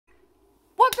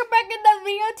back in the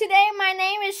video today. My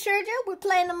name is Sergio. We're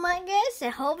playing Among Us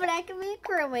and hoping I can be a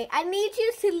crewmate. I need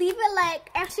you to leave a like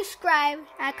and subscribe.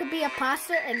 I could be a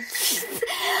imposter and I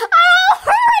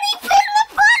already picked the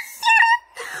imposter!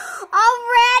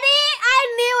 Already? I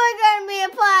knew we were gonna be a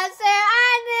imposter.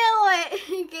 I knew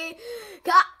it.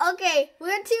 Okay,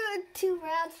 we're two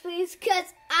rounds, please,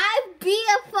 cause I be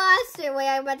a imposter. Wait,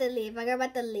 I'm about to leave.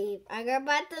 I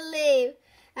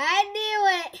knew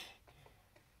it.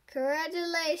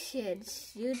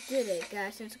 Congratulations, you did it,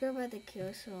 guys. Let's go about to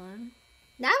kill someone.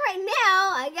 Not right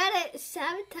now. I gotta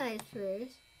sabotage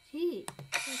first. Gee,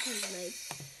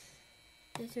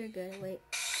 that's very good. Wait,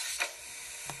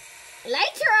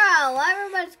 lights are out. Why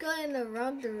everybody's going in the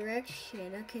wrong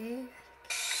direction? Okay.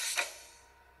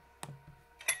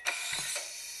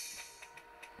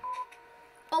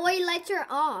 Oh wait, lights are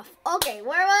off. Okay,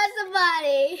 where was the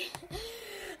body?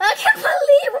 I can't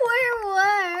believe where we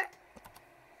were.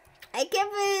 I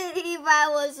can't believe I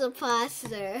was a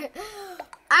imposter.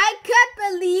 I can't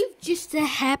believe just that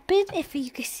happened. If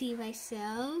you can see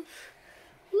myself.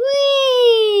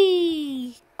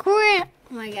 Whee! Crap.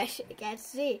 Oh my gosh, I can't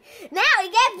see. Now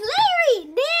it gets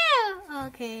blurry. Now.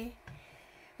 Okay.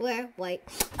 Where? White.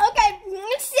 Okay,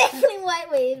 it's definitely white.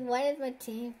 Wait, white is my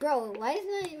team. Bro, white is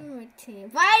not even my team.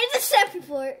 Why is it Chef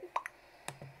Report?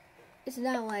 It's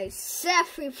not white.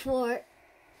 Chef Report.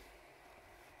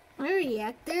 My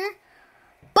reactor?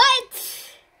 But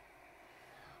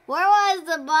where was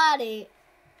the body?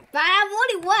 But I'm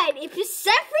only white. If you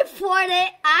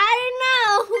self-reported, I don't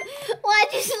know. Why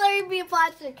just let me be a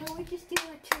imposter? Can we just do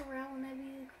a 2 round?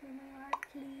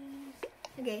 Please.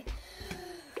 Okay.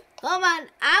 Hold on.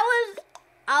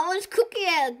 I was cooking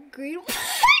at green.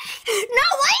 No,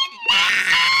 wait!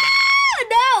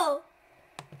 No!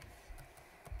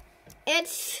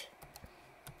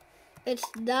 It's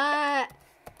not.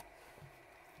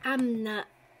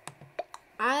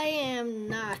 I am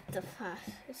not the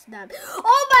first. It's not.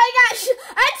 Oh my gosh!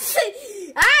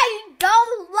 I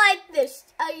don't like this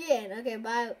again. Okay,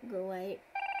 bye. Go away.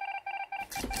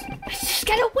 I just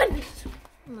gotta win this.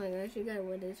 Oh my gosh, you gotta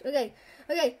win this. Okay.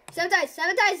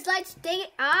 Sabotage, lights. Dang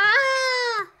it!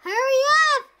 Hurry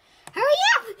up!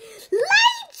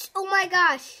 Lights! Oh my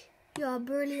gosh! Yo, I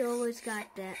barely always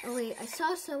got that. Oh wait, I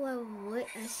saw someone wood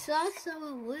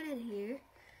in here.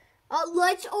 Oh,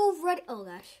 lights already. Oh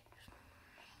gosh.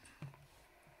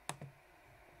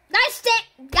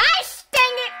 Guys,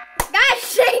 dang it!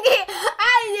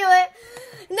 I knew it.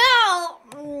 No.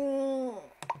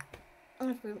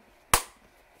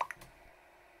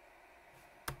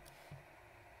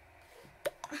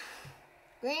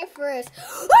 Green first.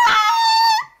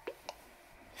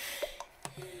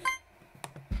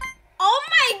 Oh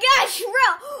my gosh, bro!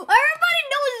 Everybody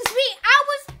knows it's me. I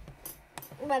was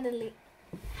about to leave.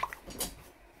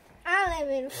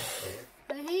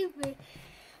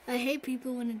 I hate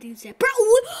people when it do that. Bro,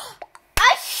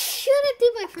 I shouldn't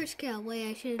do my first kill. Wait,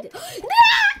 I shouldn't do.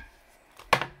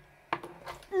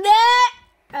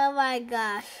 Oh my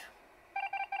gosh.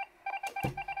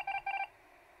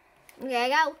 Okay, I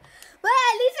got. Well,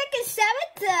 at least I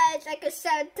can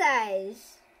sabotage.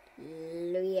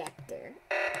 Reactor.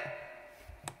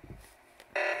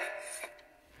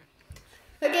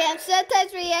 Okay, I'm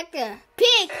sabotage reactor.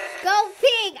 Pig! Go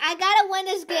pig! I gotta win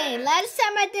this game. Last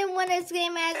time I didn't win this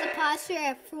game as a imposter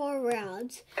at 4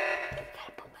 rounds. I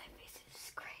gotta put my face in the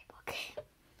scrape, okay?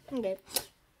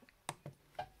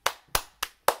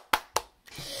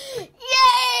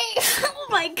 Yay!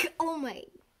 Oh my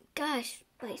gosh,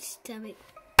 my stomach.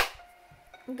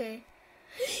 Okay.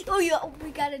 Oh yeah, we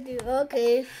gotta do.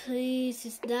 Okay, please,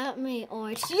 it's not me.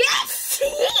 Orange. Yes!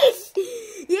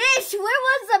 Yes! Where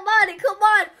was the body? Come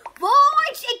on,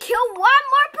 vote and kill one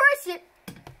more person.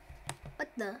 What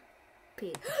the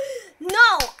pig?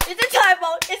 No, it's a time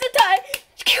vote. It's a tie.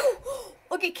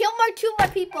 Okay, kill 2 more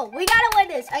people. We gotta win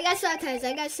this. I got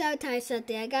sabotage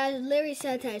something. I got literally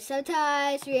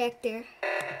sabotage reactor.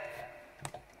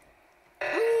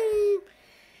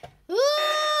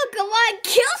 Ooh, come on,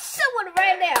 kill someone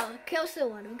right now. Kill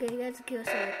someone. Okay, you guys kill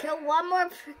someone. Kill 1 more.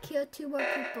 Kill 2 more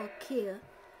people. Kill.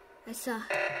 I saw.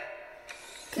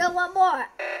 Kill 1 more.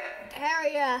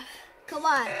 Hurry up. Come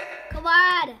on.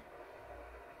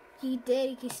 He did.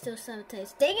 He can still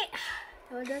sabotage. Dang it.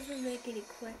 Oh, it doesn't make any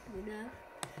quick enough.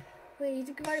 Wait, he's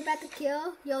about to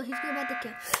kill? Yo, he's about to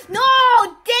kill. No!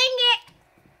 Dang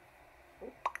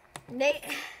it!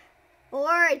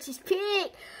 Orange is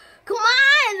pink. Come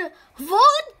on!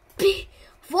 Vote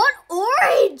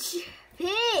orange!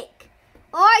 Pink!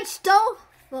 Orange, don't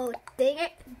vote. Dang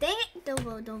it. Don't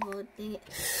vote. Dang it.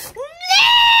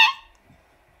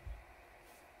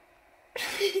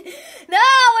 No,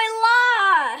 we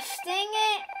lost!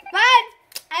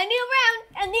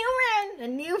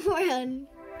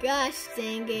 gosh,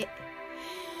 dang it.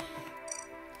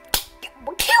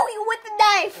 We'll kill you with the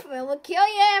knife. We'll kill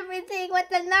you everything with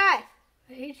the knife.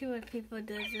 I hate you when people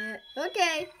does it.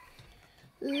 Okay.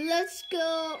 Let's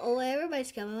go. Oh,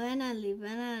 everybody's coming. We're not leaving. Not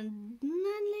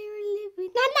Larry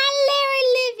leaving. Not Larry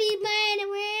leaving, man.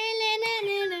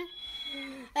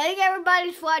 I think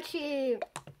everybody's watching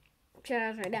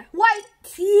channels right now. White.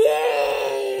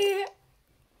 Yeah.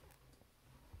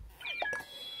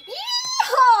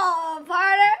 Yeehaw,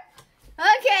 partner.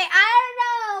 Okay, I don't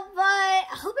know, but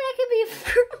I hope I can be.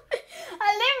 I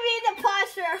literally the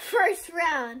posture first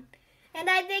round, and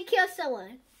I did kill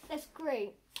someone. That's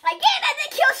great. Again, I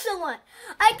did kill someone.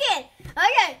 Again,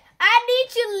 okay. I need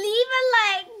to leave a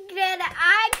like that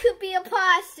I could be a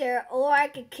imposter or I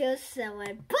could kill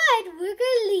someone. But we're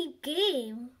gonna leave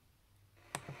game.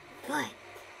 But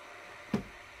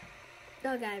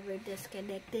oh god, we're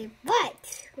disconnected.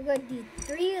 But we're gonna do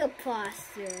 3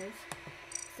 imposters.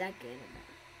 Second.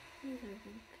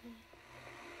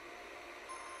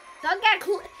 Don't get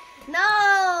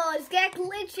no, it's get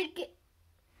glitchy.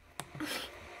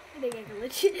 I think I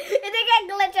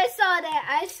glitched.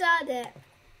 I saw that.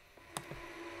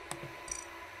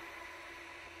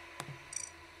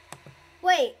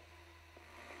 Wait.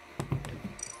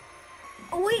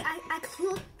 Oh wait, I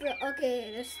closed the.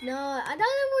 Okay, there's no. I thought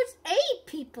there was 8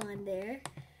 people in there.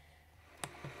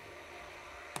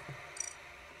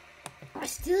 I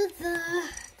still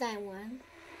that one.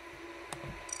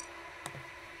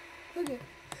 Okay.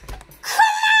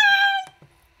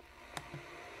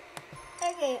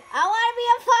 Okay, I want to be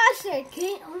a imposter.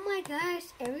 Okay? Oh my gosh,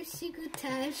 every single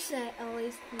time I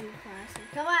always be a imposter.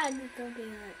 Come on, don't be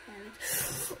like that.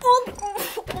 Oh.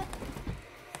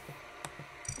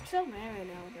 I'm so mad right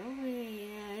now. Don't be.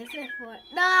 Yeah, it's a 4.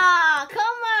 No,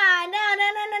 come on. No.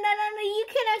 You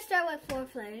cannot start with 4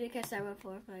 players. You can't start with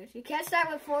 4 players. You can't start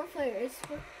with 4 players.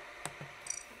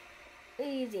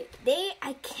 Easy.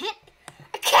 I can't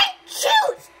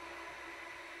choose.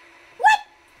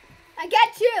 I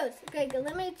can't choose. Okay,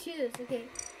 let me choose. Okay.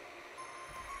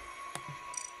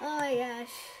 Oh my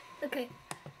gosh. Okay.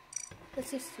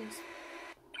 Let's just choose.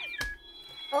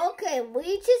 Okay,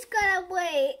 we just gotta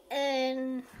wait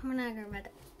and we're not gonna read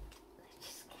it. Let's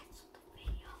just cancel the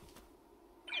video.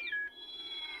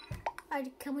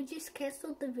 Can we just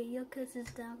cancel the video because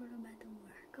it's not gonna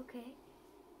work, okay?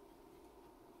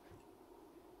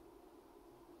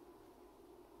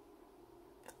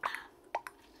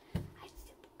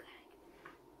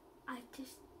 I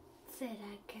just said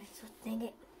I cancel. Dang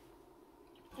it.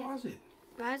 Pause it.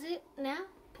 Pause it now?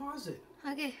 Pause it.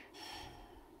 Okay.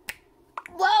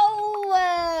 Whoa,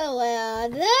 well.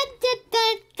 Dun.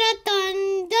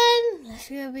 Let's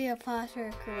go be a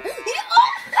posture. Cool. Again!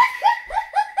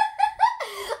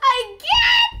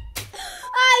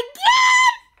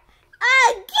 I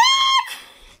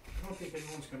don't think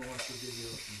anyone's going to watch the video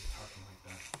of me talking like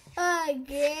that.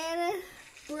 Again?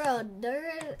 Bro, there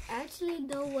is actually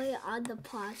no way on the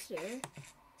posture.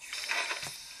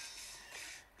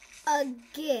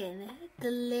 Again,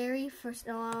 the Larry first.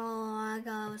 Oh my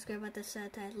god, I was scared about the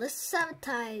sabotage. Let's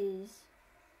sabotage.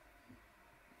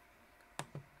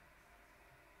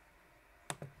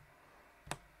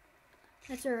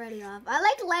 That's already off. I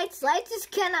like lights. Lights is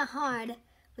kind of hard.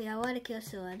 Wait, I want to kill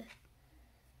someone.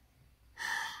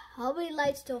 How many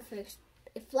lights still fixed?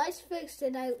 If lights fixed,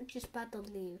 then I just about to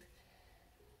leave.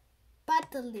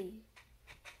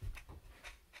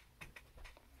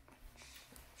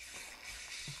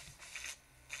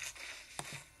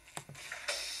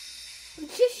 We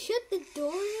just shut the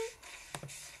door.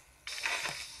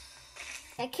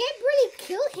 I can't really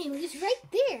kill him. He's right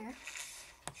there.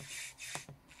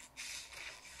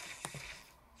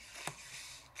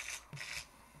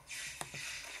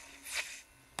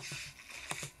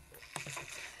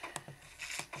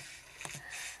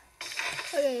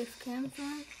 Okay, cam's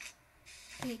on.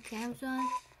 Okay, cam's on.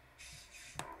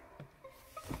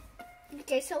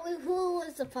 Okay, so who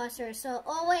was the imposter? So,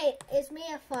 oh wait, it's me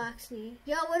and Foxy.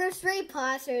 Yo, well, there's 3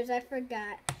 imposters, I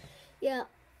forgot. Yeah.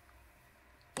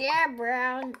 Yeah,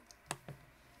 Brown.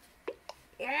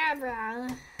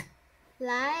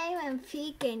 Lime and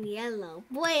pink and yellow.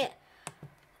 Wait.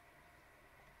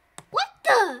 What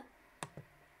the?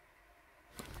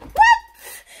 What?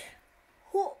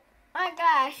 Oh my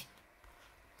gosh.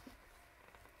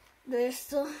 There's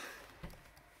still.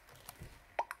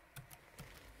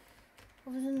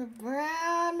 What was in the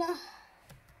brown?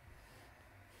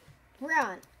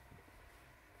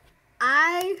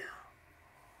 I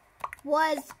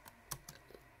was.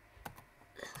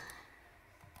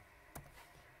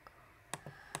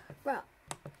 Brown.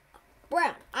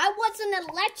 I wasn't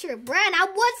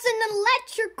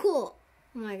electrical.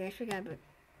 Oh my gosh, we got it.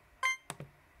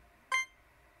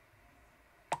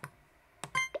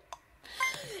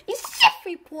 It's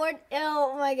Jeffrey Port.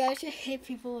 Oh my gosh, I hate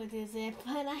people with this app,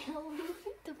 but I don't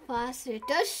the foster.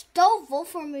 Just don't vote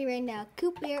for me right now.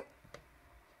 Coop here.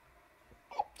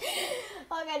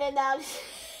 Okay, then now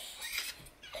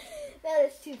that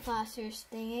is two fosters.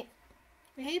 Dang it.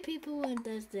 I hate people when it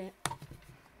does that.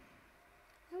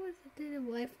 Why was it did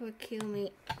the wife would kill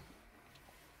me?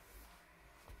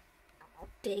 I'll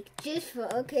take just for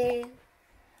okay.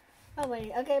 Oh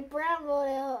wait, okay, brown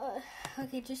vote.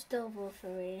 Okay, just don't vote for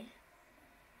me.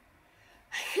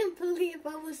 I can't believe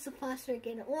I was the foster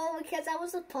again. Well, because I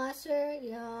was the foster,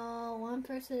 yo, one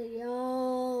person,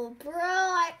 yo, bro,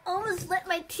 I almost let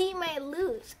my teammate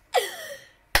lose.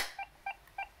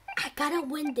 I gotta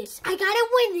win this. I gotta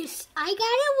win this. I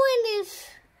gotta win this.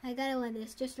 I gotta win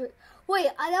this. Just wait.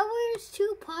 I thought there was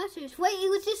two posters. Wait, it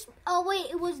was just. Oh wait,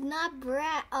 it was not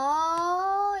Brad.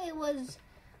 Oh, it was.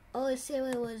 Oh, it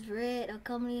said it was red. A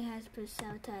company has been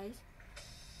sabotaged.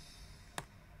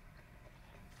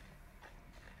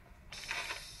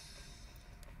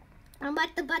 I'm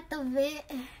about to vid.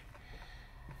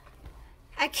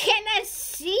 I cannot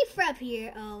see from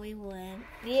here. Oh, we won.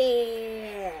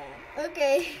 Yeah.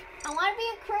 Okay. I want to be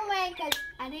a crewmate because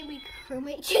I didn't be a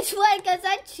crewmate just one because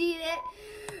I cheated.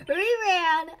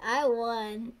 Reround. I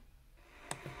won.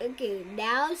 Okay,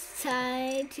 now it's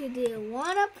time to do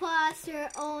one imposter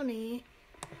only.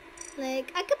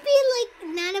 Like, I could be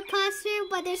like not imposter,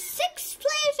 but there's 6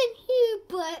 players in here,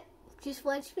 but just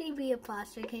watch me be a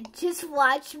imposter, okay? Just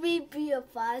watch me be a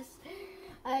imposter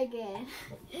again.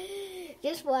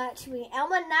 Just watch me. I'm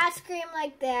gonna not scream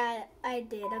like that. I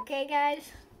did, okay,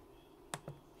 guys?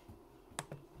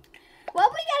 Well,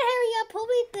 we gotta hurry up.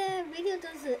 Hopefully the video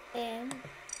doesn't end.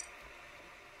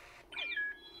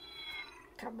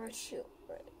 Commercial.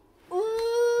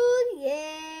 Ooh,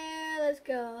 yeah. Let's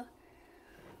go.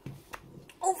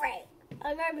 Alright.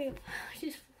 I'm gonna be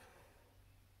just.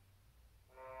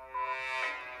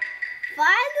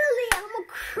 Finally, I'm a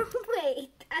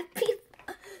crewmate. I beat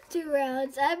 2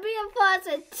 rounds. I beat a boss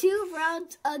at 2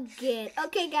 rounds again.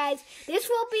 Okay, guys. This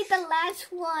will be the last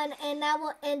one, and I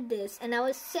will end this. And I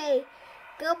will say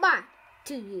goodbye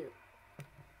to you.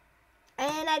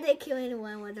 And I didn't kill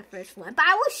anyone with the first one. But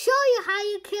I will show you how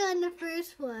you kill in the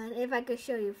first one. If I could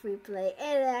show you free play.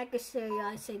 And I could show you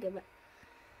how to say goodbye.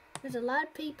 There's a lot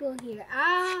of people here.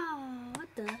 Ah, what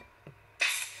the?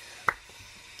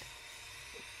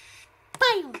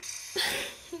 Bam!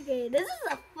 Okay, this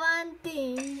is a fun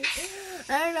thing.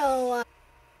 I don't know.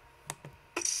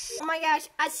 Oh my gosh,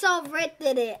 I saw Red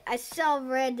did it. I saw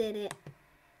Red did it.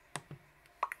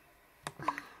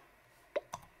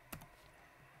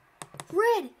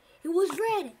 Red! It was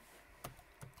red!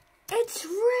 It's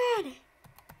red!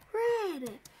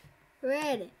 Red!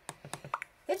 Red!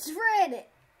 It's red!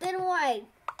 Then white!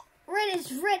 Red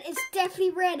is red! It's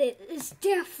definitely red! It's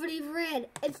definitely red!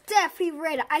 It's definitely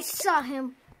red! I saw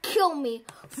him kill me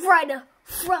right in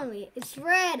front of me! It's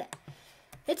red!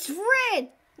 It's red!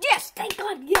 Yes! Thank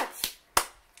God! Yes!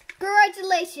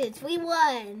 Congratulations! We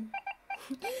won!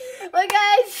 Well,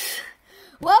 guys,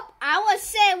 well, I would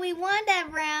say we won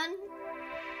that round.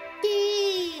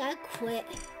 I quit.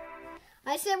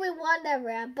 I said we won that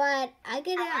round, but I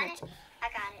get out. I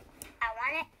got it. I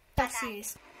want it. That's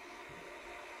serious.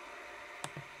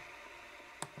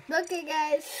 Okay,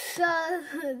 guys. So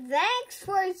thanks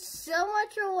for so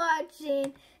much for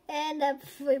watching, and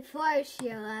before I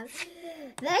show up,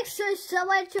 thanks for so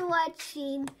much for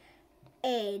watching,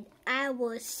 and I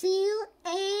will see you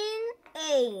in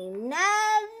another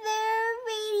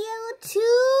video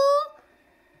too.